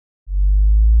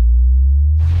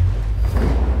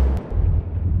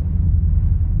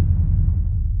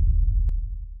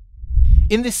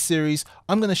In this series,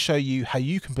 I'm going to show you how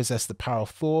you can possess the power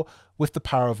of Thor with the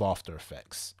power of After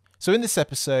Effects. So in this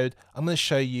episode, I'm going to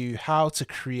show you how to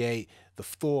create the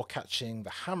Thor catching the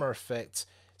hammer effect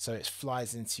so it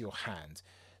flies into your hand.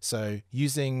 So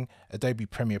using Adobe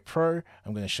Premiere Pro,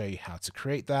 I'm going to show you how to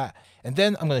create that. And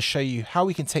then I'm going to show you how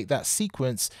we can take that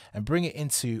sequence and bring it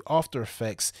into After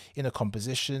Effects in a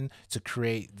composition to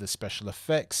create the special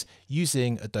effects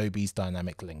using Adobe's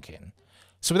dynamic linking.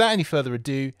 So without any further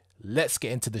ado, let's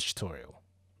get into this tutorial.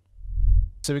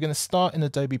 So we're going to start in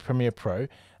Adobe Premiere Pro.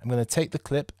 I'm going to take the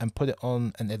clip and put it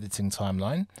on an editing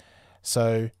timeline.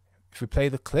 So if we play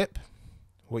the clip,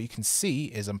 what you can see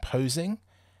is I'm posing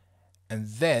and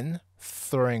then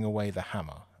throwing away the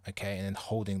hammer, okay, and then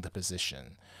holding the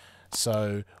position.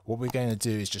 So what we're going to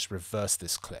do is just reverse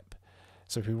this clip.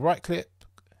 So if we right click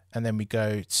and then we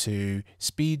go to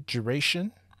speed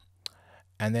duration,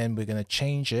 and then we're going to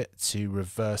change it to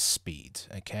reverse speed,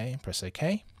 okay, press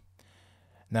OK.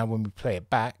 Now when we play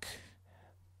it back,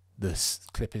 this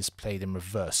clip is played in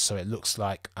reverse, so it looks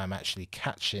like I'm actually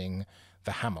catching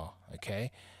the hammer, okay,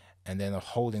 and then I'm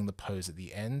holding the pose at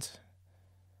the end.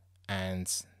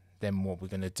 And then what we're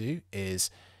going to do is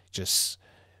just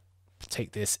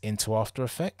take this into After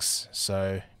Effects.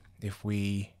 So if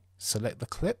we select the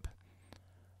clip,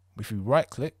 if we right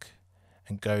click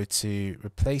and go to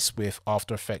replace with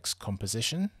After Effects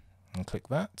composition and click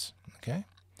that, okay.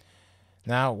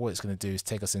 Now what it's going to do is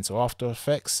take us into After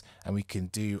Effects, and we can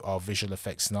do our visual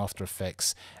effects in After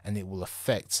Effects, and it will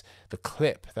affect the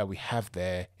clip that we have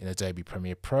there in Adobe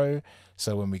Premiere Pro.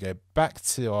 So when we go back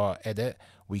to our edit,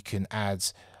 we can add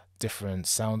different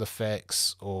sound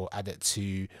effects or add it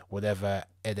to whatever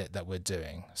edit that we're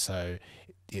doing. So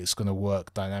it's going to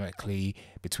work dynamically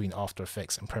between After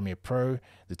Effects and Premiere Pro.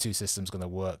 The two systems are going to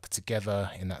work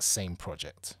together in that same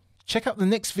project. Check out the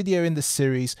next video in this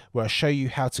series where I show you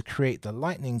how to create the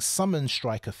lightning summon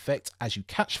strike effect as you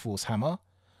catch Thor's hammer,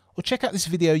 or check out this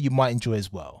video you might enjoy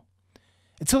as well.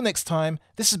 Until next time,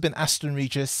 this has been Aston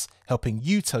Regis, helping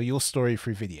you tell your story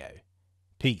through video.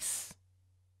 Peace.